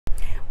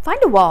Find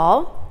a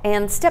wall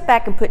and step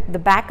back and put the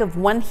back of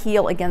one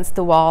heel against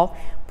the wall.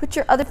 Put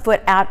your other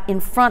foot out in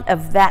front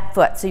of that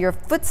foot, so your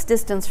foot's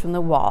distance from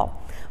the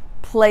wall.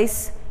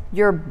 Place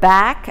your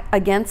back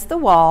against the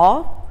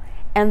wall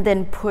and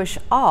then push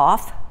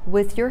off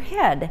with your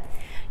head.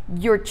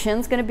 Your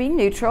chin's going to be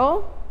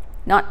neutral,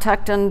 not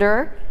tucked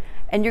under,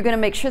 and you're going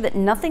to make sure that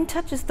nothing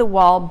touches the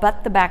wall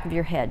but the back of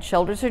your head.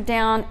 Shoulders are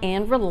down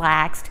and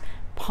relaxed,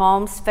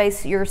 palms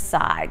face your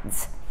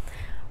sides.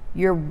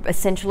 You're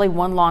essentially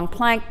one long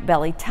plank,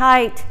 belly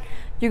tight.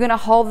 You're going to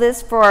hold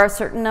this for a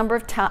certain number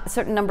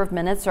of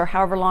minutes, or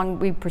however long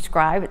we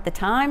prescribe at the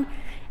time,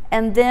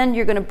 and then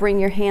you're going to bring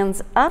your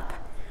hands up,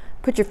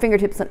 put your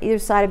fingertips on either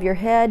side of your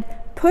head,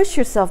 push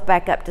yourself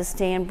back up to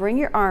stand, bring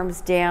your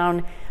arms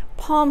down,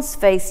 palms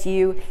face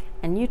you,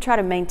 and you try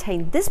to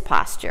maintain this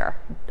posture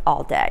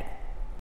all day.